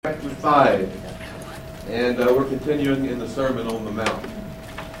Chapter 5, and we're continuing in the Sermon on the Mount.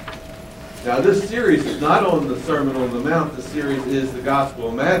 Now, this series is not on the Sermon on the Mount. The series is the Gospel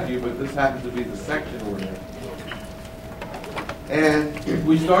of Matthew, but this happens to be the section we're in. And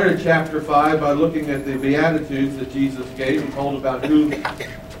we started chapter 5 by looking at the Beatitudes that Jesus gave and told about who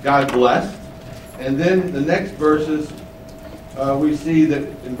God blessed. And then the next verses, we see that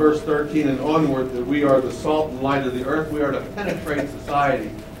in verse 13 and onward that we are the salt and light of the earth. We are to penetrate society.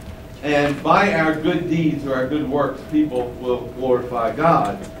 And by our good deeds or our good works, people will glorify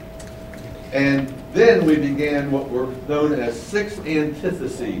God. And then we began what were known as 6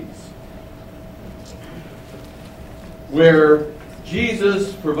 antitheses, where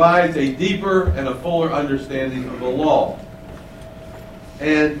Jesus provides a deeper and a fuller understanding of the law.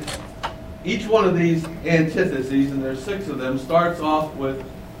 And each one of these antitheses, and there's 6 of them, starts off with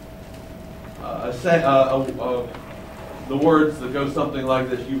the words that go something like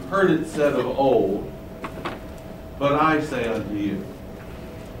this: "You've heard it said of old, but I say unto you."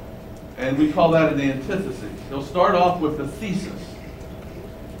 And we call that an antithesis. He'll start off with the thesis.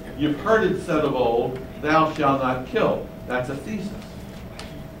 "You've heard it said of old, thou shalt not kill." That's a thesis.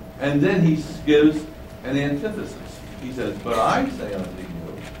 And then he gives an antithesis. He says, "But I say unto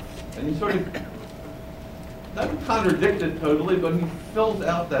you." And he sort of doesn't contradict it totally, but he fills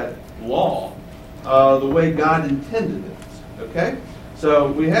out that law the way God intended it. Okay?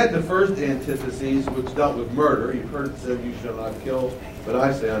 So we had the first antitheses, which dealt with murder. You've heard it said, "You shall not kill, but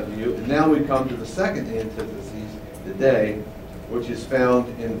I say unto you." And now we come to the second antithesis today, which is found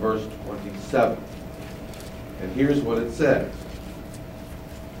in verse 27. And here's what it says: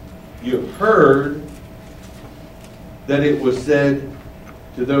 "You have heard that it was said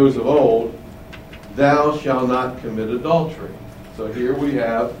to those of old, thou shalt not commit adultery." So here we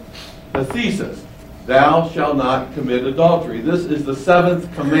have the thesis: thou shalt not commit adultery. This is the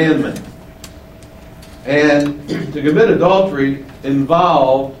 7th commandment. And to commit adultery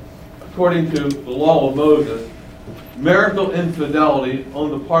involved, according to the law of Moses, marital infidelity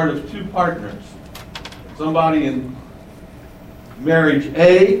on the part of 2 partners. Somebody in marriage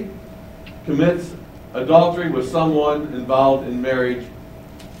A commits adultery with someone involved in marriage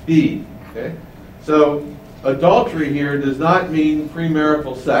B. Okay? So adultery here does not mean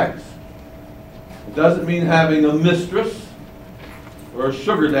premarital sex. It doesn't mean having a mistress or a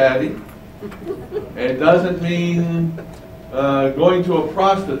sugar daddy. It doesn't mean going to a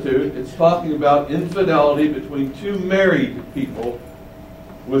prostitute. It's talking about infidelity between 2 married people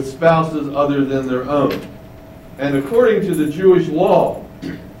with spouses other than their own. And according to the Jewish law,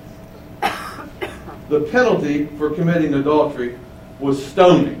 the penalty for committing adultery was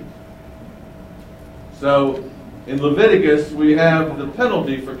stoning. So in Leviticus, we have the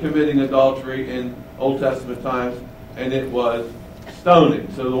penalty for committing adultery in Old Testament times, and it was stoning.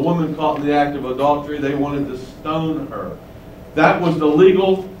 So the woman caught in the act of adultery, they wanted to stone her. That was the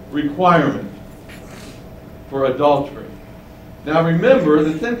legal requirement for adultery. Now remember,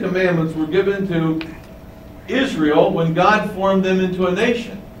 the 10 Commandments were given to Israel when God formed them into a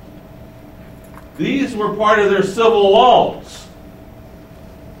nation. These were part of their civil laws.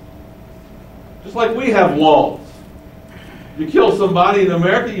 Just like we have laws. You kill somebody in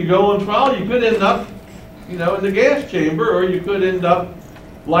America, you go on trial, you could end up, in the gas chamber, or you could end up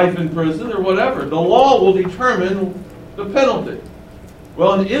life in prison or whatever. The law will determine the penalty.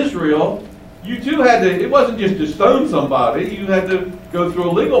 Well, in Israel, you too had to, it wasn't just to stone somebody, you had to go through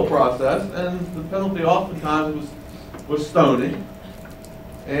a legal process, and the penalty oftentimes was stoning.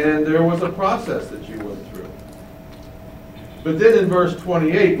 And there was a process that you went through. But then in verse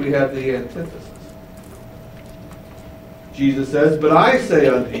 28, we have the antithesis. Jesus says, "But I say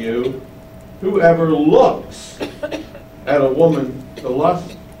unto you, whoever looks at a woman to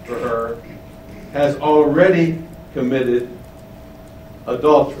lust for her has already committed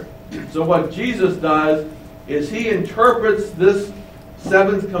adultery." So what Jesus does is he interprets this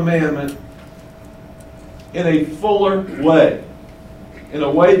 7th commandment in a fuller way, in a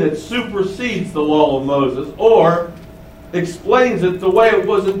way that supersedes the law of Moses, or explains it the way it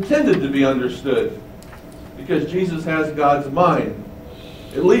was intended to be understood. Because Jesus has God's mind,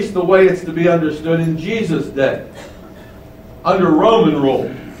 at least the way it's to be understood in Jesus' day, under Roman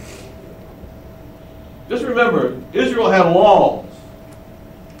rule. Just remember, Israel had laws.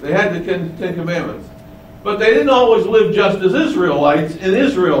 They had the 10 Commandments. But they didn't always live just as Israelites in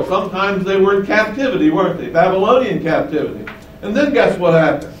Israel. Sometimes they were in captivity, weren't they? Babylonian captivity. And then guess what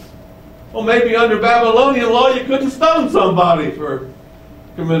happened? Well, maybe under Babylonian law you couldn't stone somebody for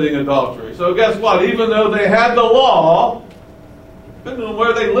committing adultery. So guess what? Even though they had the law, depending on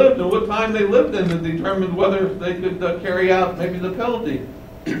where they lived and what time they lived in, that determined whether they could carry out maybe the penalty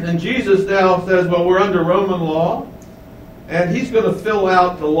And Jesus now says, well, we're under Roman law, and he's going to fill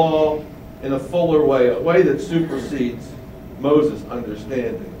out the law in a fuller way, a way that supersedes Moses'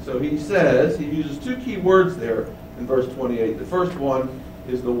 understanding. So he says, he uses two key words there in verse 28. The first one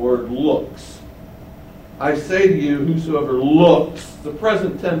is the word looks. I say to you, whosoever looks, the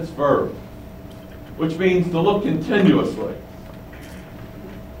present tense verb, which means to look continuously.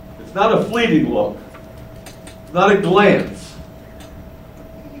 It's not a fleeting look. It's not a glance.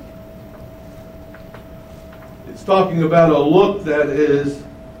 It's talking about a look that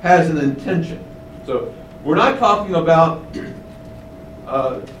has an intention. So we're not talking about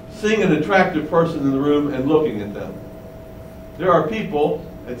seeing an attractive person in the room and looking at them. There are people,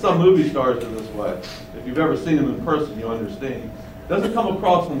 and some movie stars are this way. If you've ever seen them in person, you understand. It doesn't come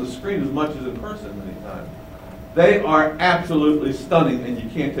across on the screen as much as in person many times. They are absolutely stunning, and you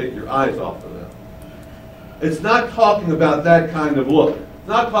can't take your eyes off of them. It's not talking about that kind of look. It's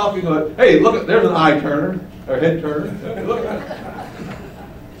not talking about, hey, look, there's an eye turner, or head turner. Look at it.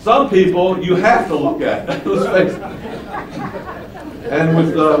 Some people you have to look at. Let's face it. And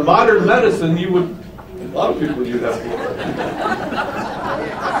with modern medicine, a lot of people you'd have to look at.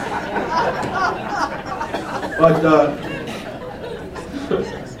 But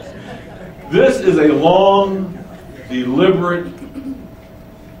this is a long, deliberate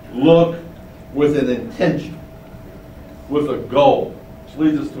look with an intention, with a goal. Which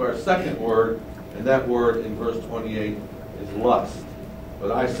leads us to our second word, and that word in verse 28 is lust.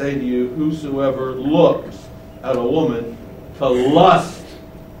 But I say to you, whosoever looks at a woman to lust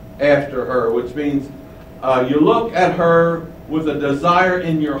after her, which means you look at her with a desire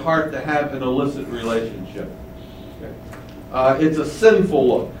in your heart to have an illicit relationship. Okay? It's a sinful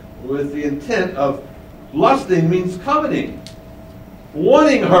look with the intent of lusting means coveting,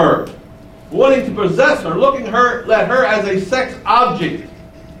 wanting her, wanting to possess her, looking at her as a sex object.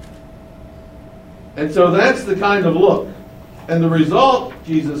 And so that's the kind of look. And the result,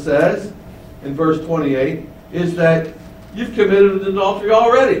 Jesus says in verse 28, is that you've committed adultery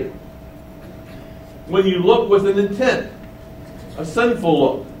already. When you look with an intent, a sinful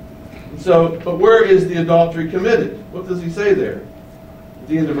look. And so, but where is the adultery committed? What does he say there? At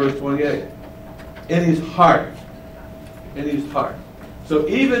the end of verse 28. In his heart. In his heart. So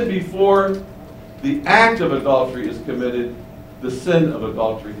even before the act of adultery is committed, the sin of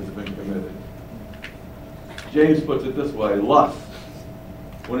adultery has been committed. James puts it this way: lust,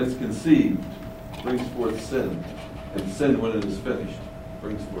 when it's conceived, brings forth sin, and sin, when it is finished,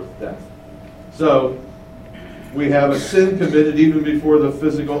 brings forth death. So, we have a sin committed even before the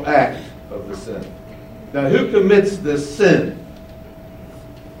physical act of the sin. Now, who commits this sin?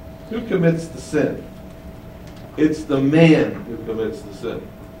 Who commits the sin? It's the man who commits the sin.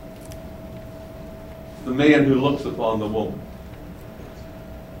 It's the man who looks upon the woman.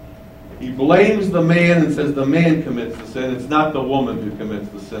 He blames the man and says the man commits the sin. It's not the woman who commits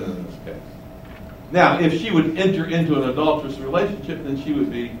the sin in this case. Now, if she would enter into an adulterous relationship, then she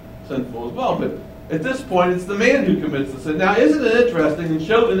would be sinful as well. But at this point, it's the man who commits the sin. Now, isn't it interesting, in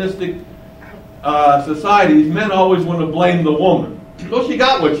chauvinistic societies, men always want to blame the woman. Well, she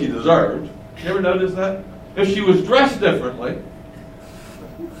got what she deserved. You ever notice that? If she was dressed differently,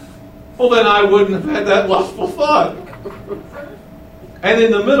 well, then I wouldn't have had that lustful thought. And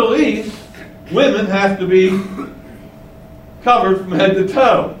in the Middle East, women have to be covered from head to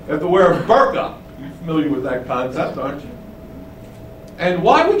toe. They have to wear a burqa. You're familiar with that concept, aren't you? And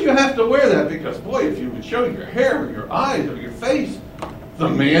why would you have to wear that? Because, boy, if you would show your hair or your eyes or your face, the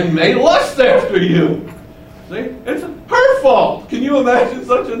man may lust after you. See? It's her fault. Can you imagine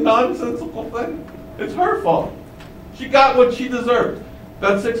such a nonsensical thing? It's her fault. She got what she deserved.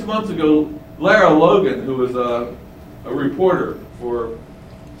 About 6 months ago, Lara Logan, who was a reporter for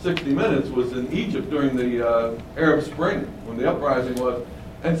 60 Minutes, was in Egypt during the Arab Spring, when the uprising was,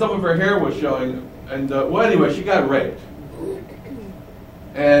 and some of her hair was showing. And, well, anyway, she got raped.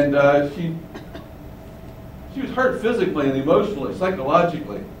 And she was hurt physically and emotionally,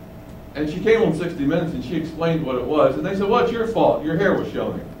 psychologically. And she came on 60 Minutes and she explained what it was. And they said, well, it's your fault. Your hair was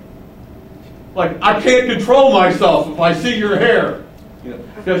showing. Like, I can't control myself if I see your hair. You know,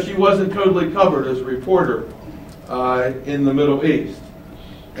 because she wasn't totally covered as a reporter in the Middle East.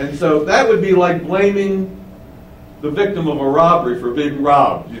 And so that would be like blaming the victim of a robbery for being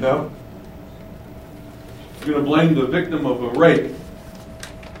robbed, you know? You're going to blame the victim of a rape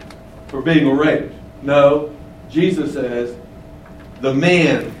for being raped. No, Jesus says the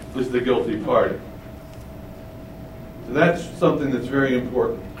man is the guilty party. So that's something that's very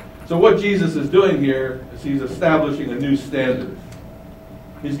important. So what Jesus is doing here is he's establishing a new standard.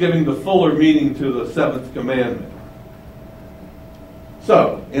 He's giving the fuller meaning to the seventh commandment.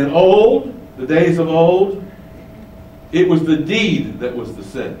 So, in the days of old, it was the deed that was the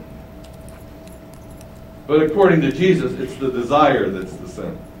sin. But according to Jesus, it's the desire that's the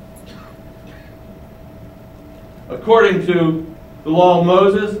sin. According to the law of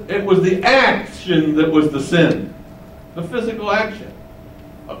Moses, it was the action that was the sin. The physical action.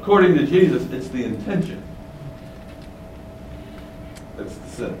 According to Jesus, it's the intention that's the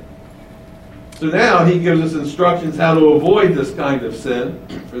sin. So now he gives us instructions how to avoid this kind of sin.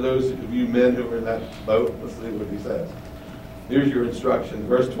 For those of you men who are in that boat, let's see what he says. Here's your instruction,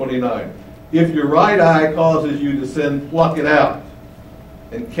 verse 29. If your right eye causes you to sin, pluck it out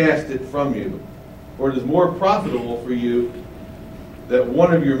and cast it from you. For it is more profitable for you that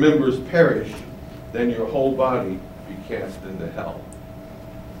one of your members perish than your whole body be cast into hell.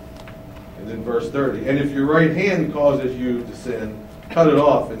 And then verse 30. And if your right hand causes you to sin, cut it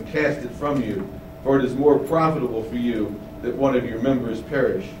off and cast it from you. For it is more profitable for you that one of your members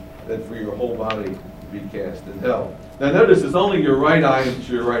perish than for your whole body be cast in hell. Now notice it's only your right eye and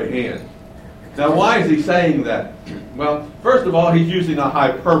your right hand. Now why is he saying that? Well, first of all, he's using a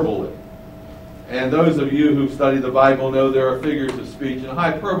hyperbole. And those of you who study the Bible know there are figures of speech. And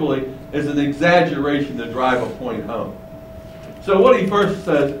hyperbole is an exaggeration to drive a point home. So what he first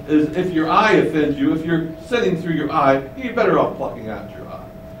says is if your eye offends you, if you're sinning through your eye, you're better off plucking out your eye.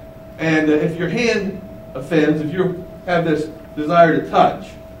 And if your hand offends, if you have this desire to touch,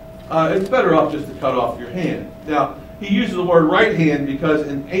 it's better off just to cut off your hand. Now, he uses the word right hand because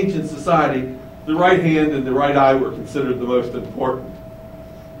in ancient society, the right hand and the right eye were considered the most important.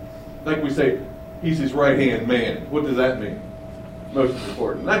 Like we say, he's his right-hand man. What does that mean? Most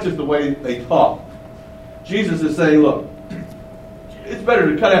important. Not just the way they talk. Jesus is saying, look, it's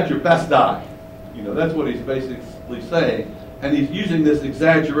better to cut out your best eye. You know, that's what he's basically saying. And he's using this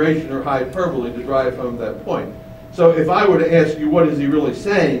exaggeration or hyperbole to drive home that point. So if I were to ask you what is he really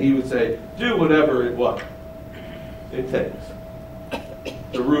saying, he would say, do whatever it takes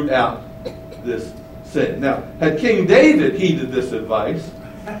to root out this sin. Now, had King David heeded this advice,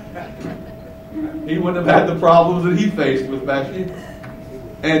 he wouldn't have had the problems that he faced with Bathsheba.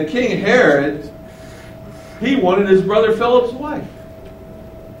 And King Herod, he wanted his brother Philip's wife.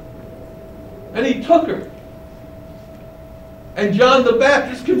 And he took her. And John the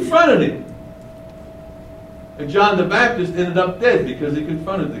Baptist confronted him. And John the Baptist ended up dead because he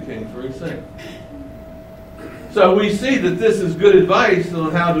confronted the king for his sin. So we see that this is good advice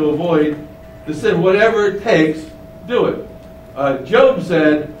on how to avoid the sin. Whatever it takes, do it. Job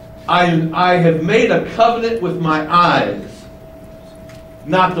said, I have made a covenant with my eyes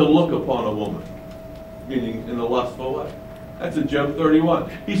not to look upon a woman, meaning in a lustful way. That's in Job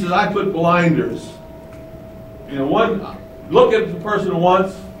 31. He says, I put blinders. Look at the person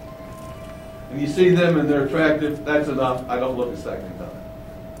once, and you see them and they're attractive, that's enough. I don't look a second time.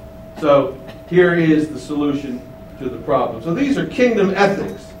 So here is the solution to the problem. So these are kingdom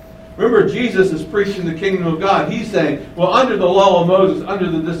ethics. Remember, Jesus is preaching the kingdom of God. He's saying, well, under the law of Moses, under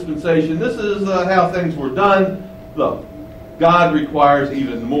the dispensation, this is how things were done. Look, God requires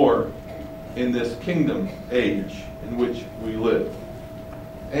even more in this kingdom age in which we live.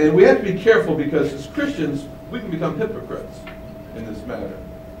 And we have to be careful because as Christians, we can become hypocrites in this matter.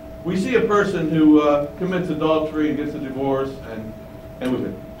 We see a person who commits adultery and gets a divorce, and we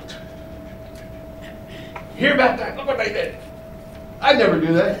say, hear about that? Look what they did. I'd never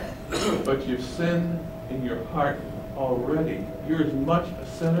do that. But you've sinned in your heart already. You're as much a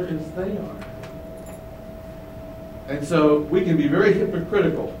sinner as they are. And so we can be very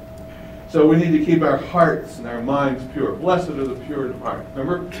hypocritical. So we need to keep our hearts and our minds pure. Blessed are the pure in heart.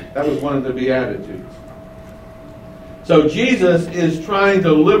 Remember? That was one of the Beatitudes. So Jesus is trying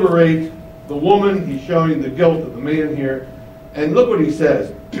to liberate the woman. He's showing the guilt of the man here. And look what he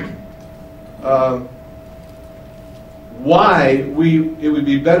says. Why it would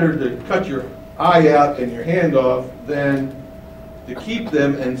be better to cut your eye out and your hand off than to keep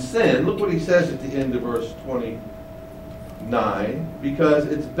them and sin. Look what he says at the end of verse 29. Because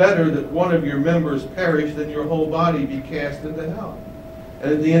it's better that one of your members perish than your whole body be cast into hell.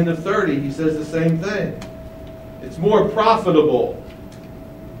 And at the end of 30, he says the same thing. It's more profitable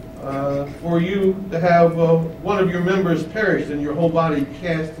for you to have one of your members perish than your whole body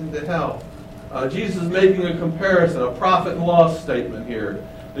cast into hell. Jesus is making a comparison, a profit and loss statement here.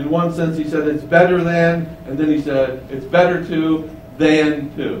 In one sense, he said it's better than, and then he said it's better to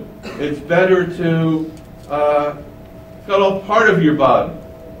than to. It's better to cut off part of your body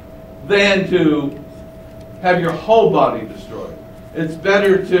than to have your whole body destroyed. It's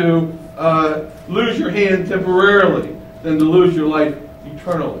better to lose your hand temporarily than to lose your life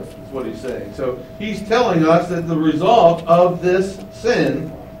eternally. That's what he's saying. So he's telling us that the result of this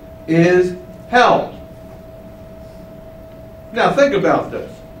sin is hell. Now think about this.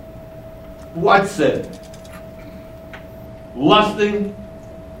 What sin? Lusting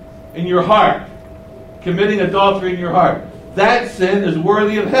in your heart. Committing adultery in your heart. That sin is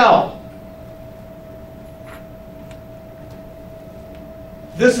worthy of hell.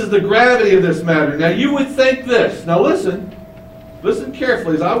 This is the gravity of this matter. Now you would think this. Now listen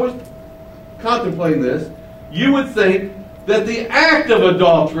carefully. As I was contemplating this, you would think that the act of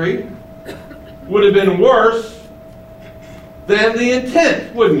adultery would have been worse than the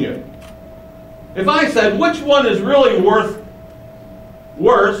intent, wouldn't you? If I said which one is really worse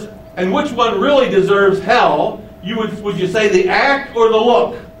and which one really deserves hell, would you say the act or the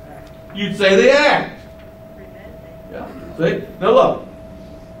look? You'd say the act. Yeah. See? Now look.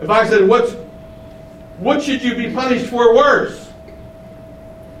 If I said what should you be punished for worse?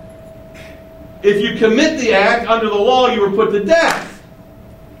 If you commit the act under the law, you were put to death.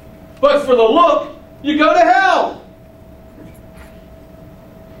 But for the look, you go to hell.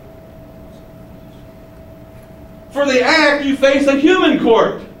 For the act, you face a human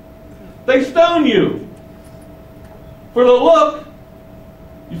court. They stone you. For the look,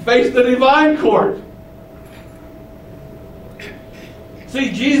 you face the divine court.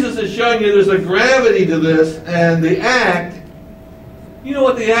 See, Jesus is showing you there's a gravity to this, and the act, you know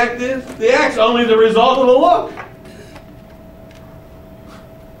what the act is? The act's only the result of the look.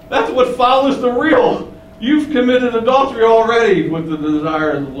 That's what follows the real. You've committed adultery already with the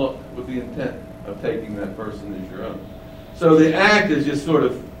desire of the look, with the intent of taking that person as your own. So the act is just sort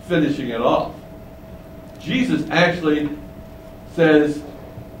of finishing it off. Jesus actually says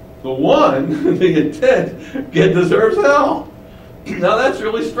the one, the intent, deserves hell. Now that's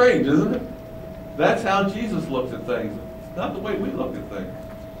really strange, isn't it? That's how Jesus looks at things. It's not the way we look at things.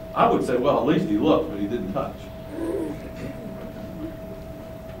 I would say, well, at least he looked, but he didn't touch.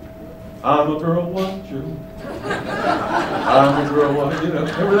 I'm a girl watcher. I'm a girl watcher. You know,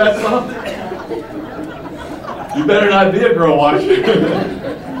 remember that song? You better not be a girl watcher.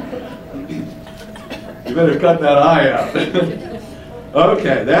 You better cut that eye out.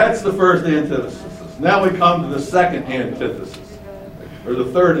 Okay, that's the first antithesis. Now we come to the second antithesis, or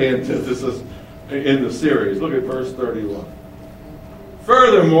the third antithesis in the series. Look at verse 31.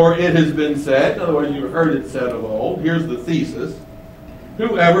 Furthermore, it has been said, in other words, you've heard it said of old, here's the thesis,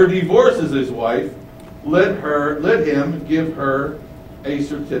 whoever divorces his wife, let him give her a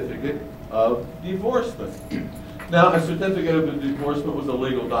certificate of divorcement. Now, a certificate of divorcement was a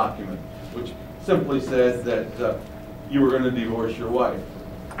legal document, which simply said that you were going to divorce your wife.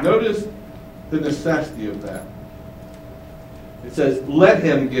 Notice the necessity of that. It says, let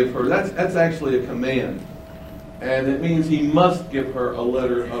him give her. That's actually a command. And it means he must give her a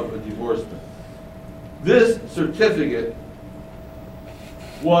letter of a divorcement. This certificate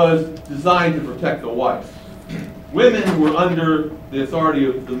was designed to protect the wife. Women were under the authority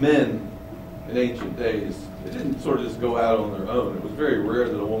of the men in ancient days. They didn't sort of just go out on their own. It was very rare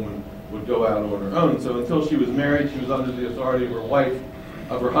that a woman would go out on her own. So until she was married, she was under the authority of her wife,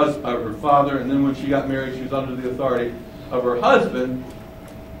 of her husband, of her father, and then when she got married, she was under the authority of her husband.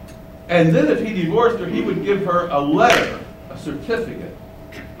 And then if he divorced her, he would give her a letter, a certificate,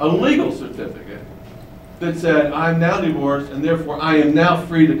 a legal certificate that said, I'm now divorced, and therefore I am now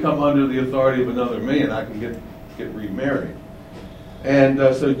free to come under the authority of another man. I can get remarried. And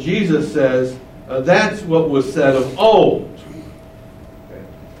so Jesus says, that's what was said of old. Okay.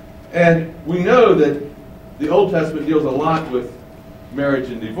 And we know that the Old Testament deals a lot with marriage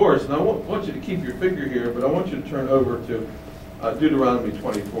and divorce. And I want you to keep your finger here, but I want you to turn over to Deuteronomy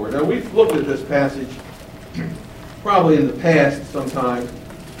 24. Now, we've looked at this passage probably in the past sometime,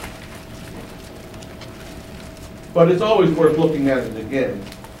 but it's always worth looking at it again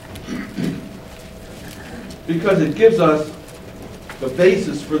because it gives us the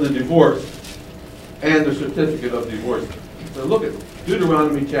basis for the divorce and the certificate of divorce. So look at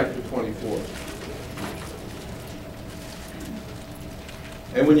Deuteronomy chapter 24.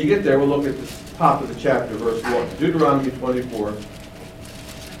 And when you get there, we'll look at the top of the chapter, verse 1. Deuteronomy 24 and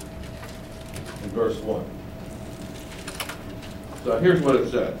verse 1. So here's what it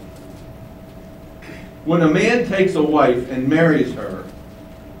says. When a man takes a wife and marries her,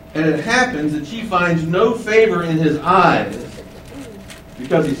 and it happens that she finds no favor in his eyes,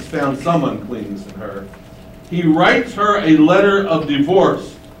 because he's found some uncleanness in her, he writes her a letter of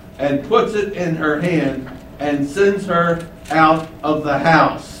divorce and puts it in her hand and sends her out of the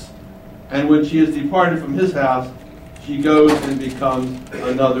house. And when she has departed from his house, she goes and becomes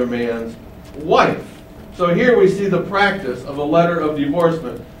another man's wife. So here we see the practice of a letter of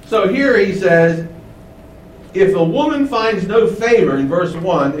divorcement. So here he says, if a woman finds no favor, in verse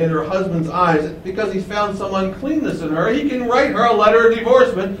 1, in her husband's eyes, because he's found some uncleanness in her, he can write her a letter of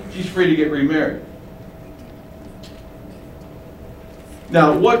divorcement. She's free to get remarried.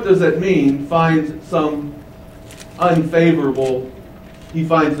 Now, what does that mean? Finds some unfavorable, he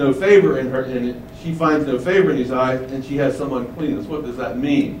finds no favor in her, she finds no favor in his eyes, and she has some uncleanness. What does that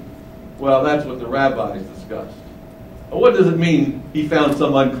mean? Well, that's what the rabbis discussed. Well, what does it mean he found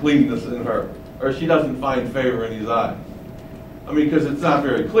some uncleanness in her? Or she doesn't find favor in his eyes? I mean, because it's not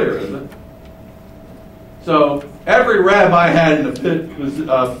very clear, is it? So, every rabbi had an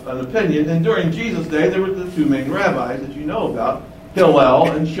opinion, and during Jesus' day, there were the two main rabbis that you know about,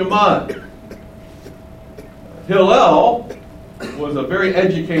 Hillel and Shammai. Hillel was a very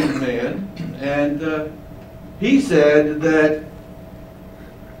educated man, and he said that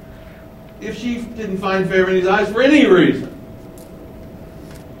if she didn't find favor in his eyes for any reason,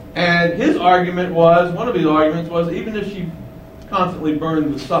 and his argument was, one of his arguments was, even if she constantly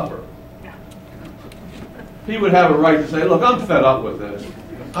burned the supper, he would have a right to say, look, I'm fed up with this.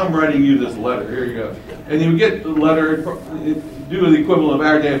 I'm writing you this letter. Here you go. And he would get the letter, do the equivalent of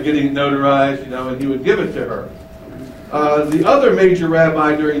our day of getting it notarized, and he would give it to her. The other major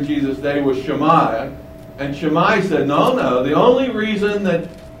rabbi during Jesus' day was Shammai, and Shammai said, no, the only reason that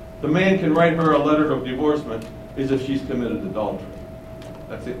the man can write her a letter of divorcement is if she's committed adultery.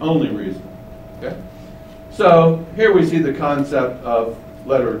 That's the only reason. Okay? So here we see the concept of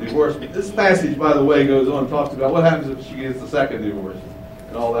letter of divorcement. This passage, by the way, goes on and talks about what happens if she gets the second divorce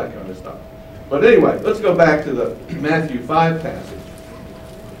and all that kind of stuff. But anyway, let's go back to the Matthew 5 passage.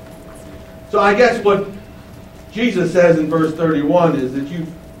 So I guess what Jesus says in verse 31 is that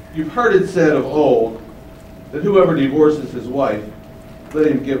you've heard it said of old that whoever divorces his wife, let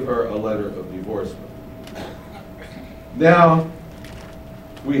him give her a letter of divorcement. Now,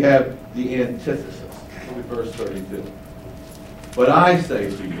 we have the antithesis. Look at verse 32. But I say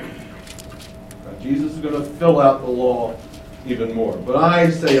to you, now Jesus is going to fill out the law even more. But I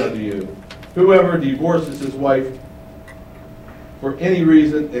say unto you, whoever divorces his wife for any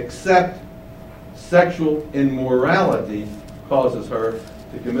reason except sexual immorality causes her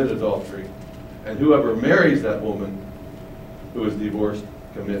to commit adultery. And whoever marries that woman who is divorced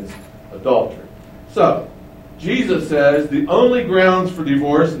commits adultery. So, Jesus says the only grounds for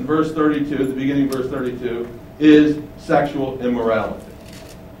divorce in verse 32, the beginning of verse 32, is sexual immorality.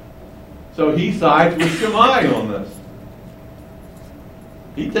 So he sides with Shammai on this.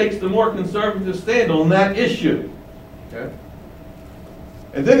 He takes the more conservative stand on that issue. Okay?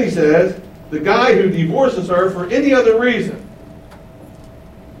 And then he says, the guy who divorces her for any other reason,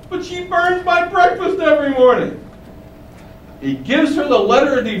 but she burns my breakfast every morning. He gives her the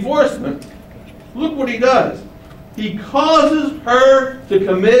letter of divorcement. Look what he does. He causes her to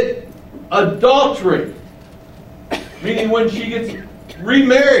commit adultery. Meaning when she gets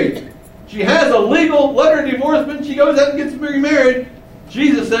remarried, she has a legal letter of divorcement, she goes out and gets remarried.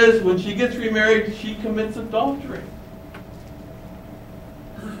 Jesus says when she gets remarried, she commits adultery.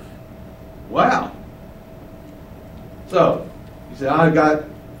 Wow. So, you say,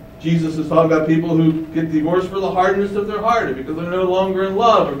 Jesus is talking about people who get divorced for the hardness of their heart, or because they're no longer in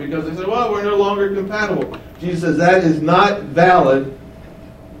love, or because they say, well, we're no longer compatible. Jesus says that is not a valid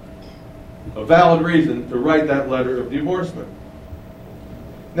reason to write that letter of divorcement.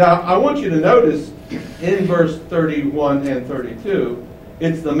 Now, I want you to notice in verse 31 and 32,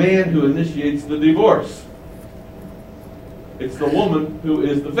 it's the man who initiates the divorce. It's the woman who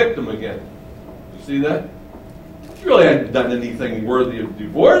is the victim again. You see that? She really hadn't done anything worthy of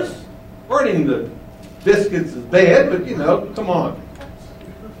divorce. Burning the biscuits is bad, but come on.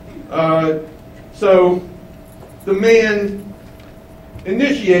 So the man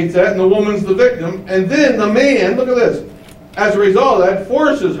initiates that, and the woman's the victim, and then the man, look at this, as a result of that,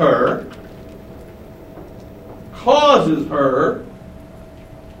 forces her, causes her,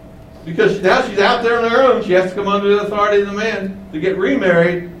 because now she's out there on her own, she has to come under the authority of the man to get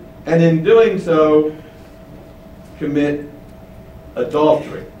remarried, and in doing so, commit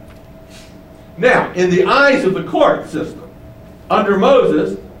adultery. Now, in the eyes of the court system, under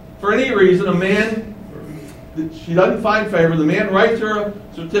Moses, for any reason, a man, she doesn't find favor, the man writes her a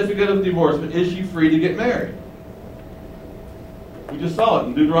certificate of divorcement. Is she free to get married? We just saw it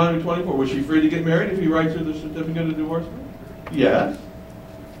in Deuteronomy 24. Was she free to get married if he writes her the certificate of divorcement? Yes.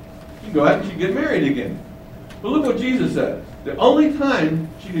 She can go out and she can get married again. But look what Jesus says. The only time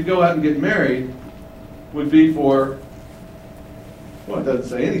she could go out and get married would be for, well, it doesn't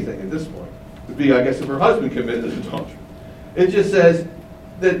say anything at this point. It would be, I guess, if her husband committed adultery. It just says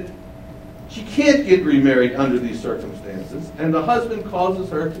that She can't get remarried under these circumstances, and the husband causes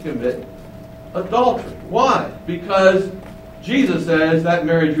her to commit adultery. Why? Because Jesus says that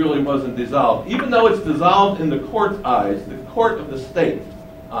marriage really wasn't dissolved. Even though it's dissolved in the court's eyes, the court of the state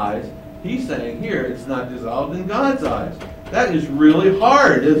eyes, he's saying here it's not dissolved in God's eyes. That is really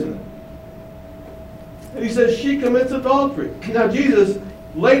hard, isn't it? And he says she commits adultery. Now Jesus,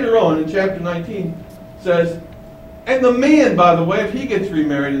 later on in chapter 19, says, and the man, by the way, if he gets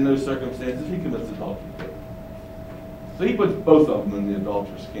remarried in those circumstances, he commits adultery too. So he puts both of them in the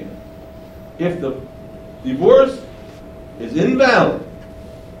adulterous camp. If the divorce is invalid,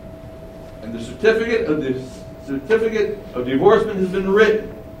 and the certificate of divorcement has been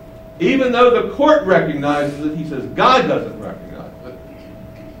written, even though the court recognizes it, he says God doesn't recognize it,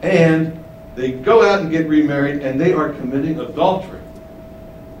 and they go out and get remarried, and they are committing adultery.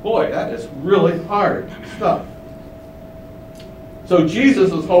 Boy, that is really hard stuff. So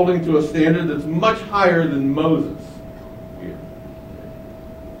Jesus is holding to a standard that's much higher than Moses here.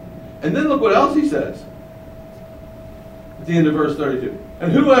 And then look what else he says at the end of verse 32.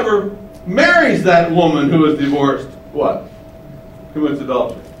 And whoever marries that woman who is divorced, what? Commits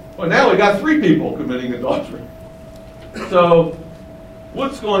adultery. Well, now we got 3 people committing adultery. So,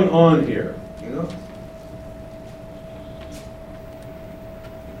 what's going on here? You know?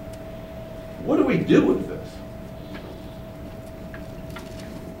 What do we do with this?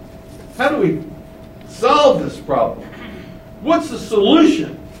 How do we solve this problem? What's the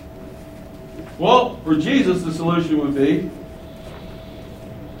solution? Well, for Jesus, the solution would be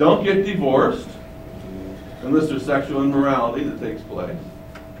don't get divorced unless there's sexual immorality that takes place.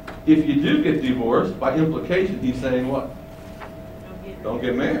 If you do get divorced, by implication, he's saying what? Don't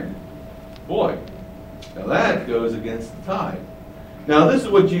get married. Boy, now that goes against the tide. Now, this is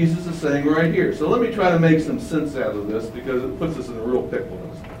what Jesus is saying right here. So let me try to make some sense out of this because it puts us in a real pickle.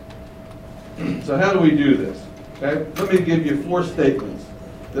 So how do we do this? Okay? Let me give you 4 statements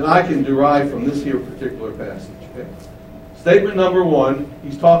that I can derive from this here particular passage. Okay? Statement number 1,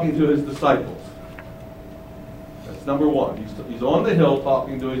 he's talking to his disciples. That's number 1. He's on the hill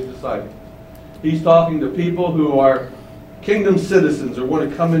talking to his disciples. He's talking to people who are kingdom citizens or want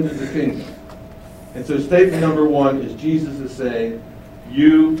to come into the kingdom. And so statement number 1 is Jesus is saying,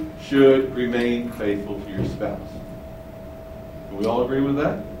 you should remain faithful to your spouse. Do we all agree with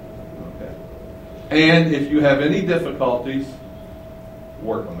that? Okay. And if you have any difficulties,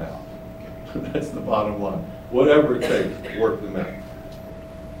 work them out. That's the bottom line. Whatever it takes, work them out.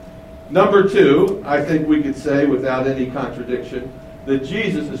 Number 2, I think we could say without any contradiction, that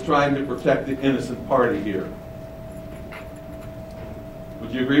Jesus is trying to protect the innocent party here.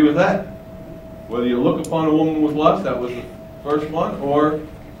 Would you agree with that? Whether you look upon a woman with lust, that was the first one, or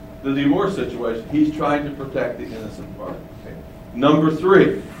the divorce situation, he's trying to protect the innocent party. Okay. Number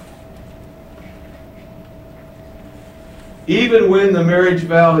 3, even when the marriage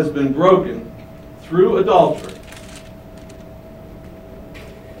vow has been broken through adultery,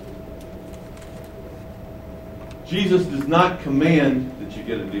 Jesus does not command that you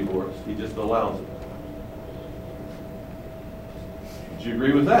get a divorce. He just allows it. Would you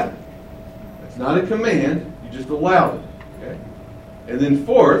agree with that? It's not a command. You just allow it. Okay? And then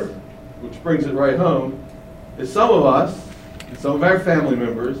 4th, which brings it right home, is some of us, and some of our family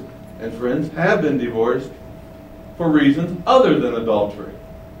members and friends have been divorced for reasons other than adultery.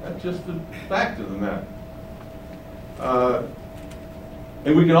 That's just the fact of the matter.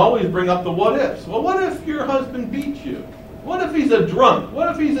 And we can always bring up the what ifs. Well, what if your husband beats you? What if he's a drunk? What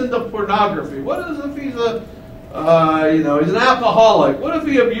if he's into pornography? What if he's he's an alcoholic? What if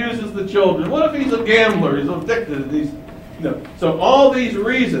he abuses the children? What if he's a gambler? He's addicted. So all these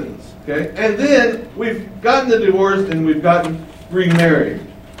reasons, okay? And then we've gotten the divorce and we've gotten remarried.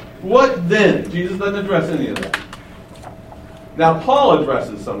 What then? Jesus doesn't address any of that. Now, Paul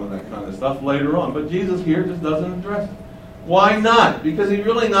addresses some of that kind of stuff later on, but Jesus here just doesn't address it. Why not? Because he's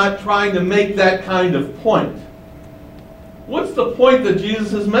really not trying to make that kind of point. What's the point that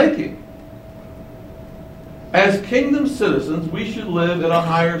Jesus is making? As kingdom citizens, we should live at a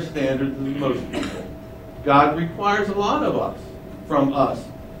higher standard than most people. God requires a lot of us, from us,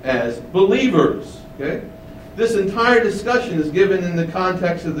 as believers. Okay? This entire discussion is given in the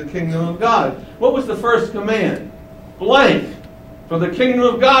context of the kingdom of God. What was the first command? Blank. For the kingdom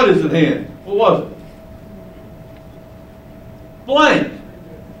of God is at hand. What was it? Blank.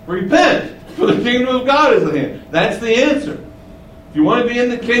 Repent. For the kingdom of God is at hand. That's the answer. If you want to be in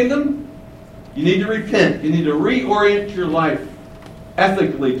the kingdom, you need to repent. You need to reorient your life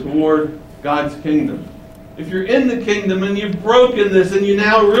ethically toward God's kingdom. If you're in the kingdom and you've broken this and you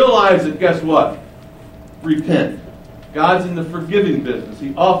now realize it, guess what? Repent. God's in the forgiving business.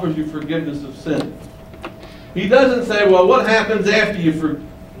 He offers you forgiveness of sin. He doesn't say, well, what happens after you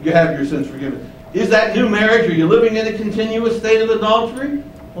have your sins forgiven? Is that new marriage? Are you living in a continuous state of adultery?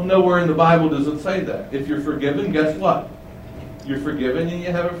 Well, nowhere in the Bible does it say that. If you're forgiven, guess what? You're forgiven and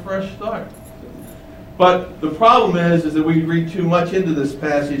you have a fresh start. But the problem is that we read too much into this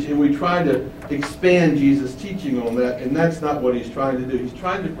passage and we try to expand Jesus' teaching on that, and that's not what he's trying to do. He's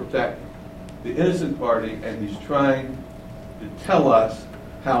trying to protect the innocent party, and he's trying to tell us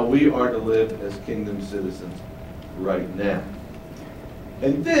how we are to live as kingdom citizens right now.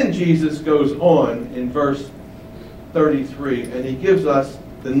 And then Jesus goes on in verse 33, and he gives us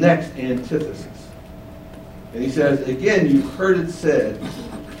the next antithesis. And he says, again, you've heard it said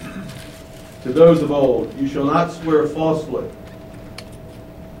to those of old, you shall not swear falsely,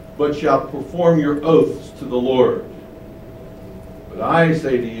 but shall perform your oaths to the Lord. But I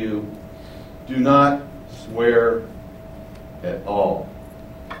say to you, do not swear at all.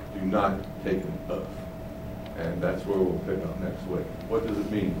 Do not take an oath. And that's where we'll pick up next week. What does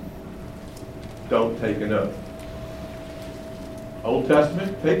it mean? Don't take an oath. Old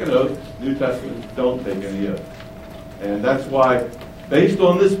Testament, take an oath. New Testament, don't take any oath. And that's why, based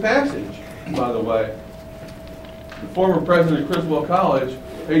on this passage, by the way, the former president of Criswell College,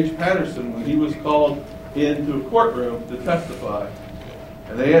 Paige Patterson, when he was called into a courtroom to testify,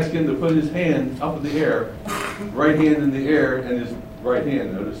 and they asked him to put his hand up in the air, right hand in the air, and his right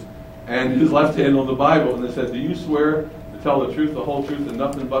hand, notice, and his left hand on the Bible, and they said, do you swear to tell the truth, the whole truth, and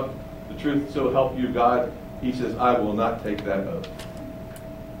nothing but the truth, so help you God? He says, I will not take that oath.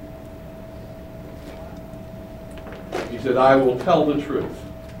 He said, I will tell the truth,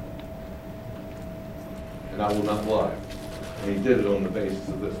 and I will not lie. And he did it on the basis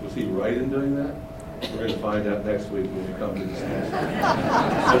of this. Was he right in doing that? We're going to find out next week when we come to this message.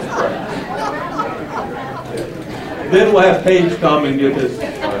 Let's pray. Then we'll have Paige come and give his...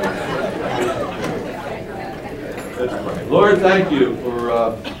 Let's pray. Lord, thank you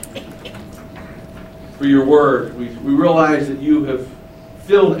for your word. We realize that you have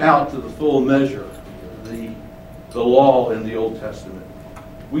filled out to the full measure the law in the Old Testament.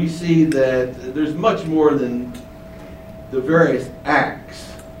 We see that there's much more than the various acts.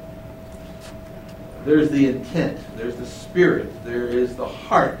 There's the intent, there's the spirit, there is the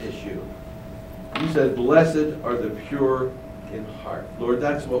heart issue. You said, blessed are the pure in heart. Lord,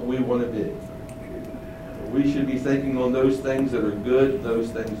 that's what we want to be. We should be thinking on those things that are good,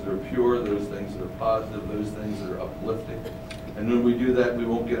 those things that are pure, those things that are positive, those things that are uplifting. And when we do that, we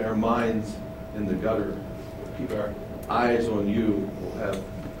won't get our minds in the gutter. We'll keep our eyes on you. We'll have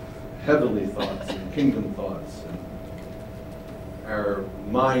heavenly thoughts and kingdom thoughts. And our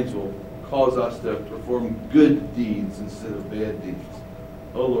minds will cause us to perform good deeds instead of bad deeds.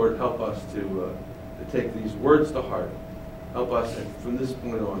 Oh Lord, help us to take these words to heart. Help us from this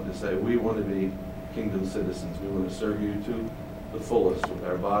point on to say we want to be kingdom citizens. We want to serve you to the fullest with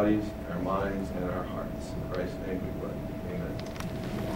our bodies, our minds, and our hearts. In Christ's name we pray.